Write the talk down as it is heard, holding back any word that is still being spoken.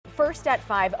First at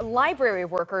 5, library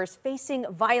workers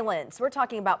facing violence. We're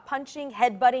talking about punching,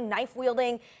 headbutting, knife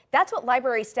wielding. That's what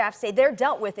library staff say they're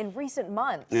dealt with in recent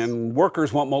months. And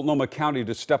workers want Multnomah County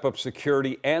to step up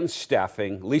security and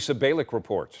staffing. Lisa Balick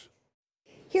reports.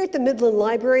 Here at the Midland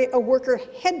Library, a worker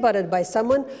headbutted by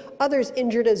someone, others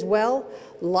injured as well.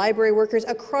 Library workers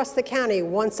across the county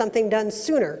want something done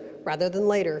sooner rather than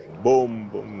later. Boom,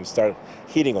 boom, start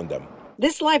hitting on them.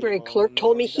 This library clerk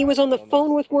told me he was on the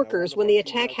phone with workers when the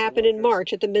attack happened in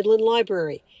March at the Midland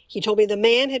Library. He told me the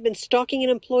man had been stalking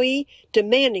an employee,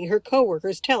 demanding her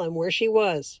coworkers tell him where she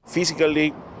was.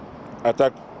 Physically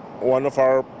attacked one of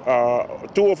our,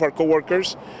 two of our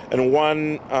coworkers, and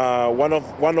one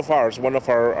of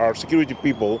our security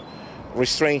people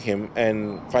restrained him,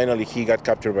 and finally he got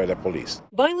captured by the police.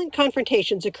 Violent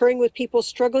confrontations occurring with people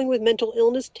struggling with mental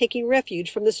illness taking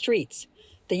refuge from the streets.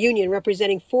 The union,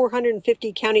 representing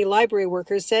 450 county library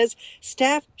workers, says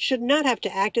staff should not have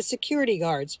to act as security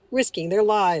guards, risking their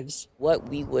lives. What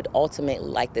we would ultimately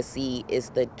like to see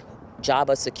is the job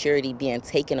of security being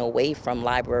taken away from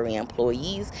library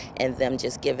employees and them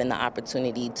just given the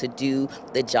opportunity to do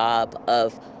the job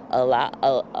of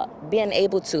being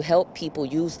able to help people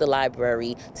use the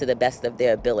library to the best of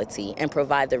their ability and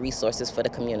provide the resources for the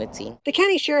community. The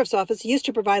county sheriff's office used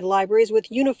to provide libraries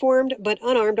with uniformed but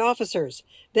unarmed officers,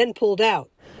 then pulled out.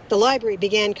 The library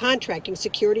began contracting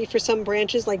security for some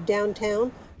branches like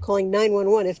downtown, calling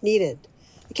 911 if needed.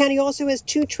 The county also has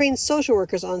 2 trained social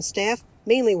workers on staff,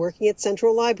 mainly working at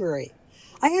Central Library.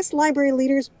 I asked library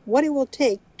leaders what it will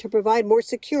take to provide more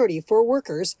security for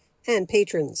workers and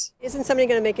patrons. Isn't somebody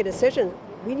going to make a decision?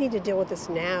 We need to deal with this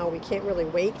now. We can't really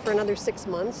wait for another 6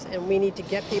 months, and we need to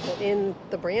get people in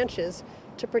the branches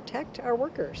to protect our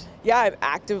workers. Yeah, I'm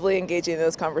actively engaging in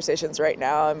those conversations right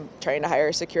now. I'm trying to hire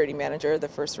a security manager. The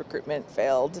first recruitment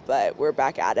failed, but we're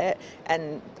back at it.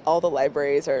 And all the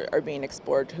libraries are being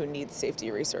explored who need safety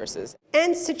resources.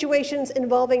 And situations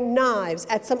involving knives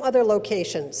at some other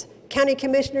locations. County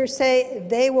commissioners say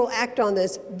they will act on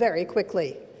this very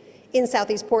quickly. In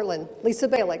Southeast Portland, Lisa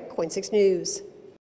Balick, KOIN 6 News.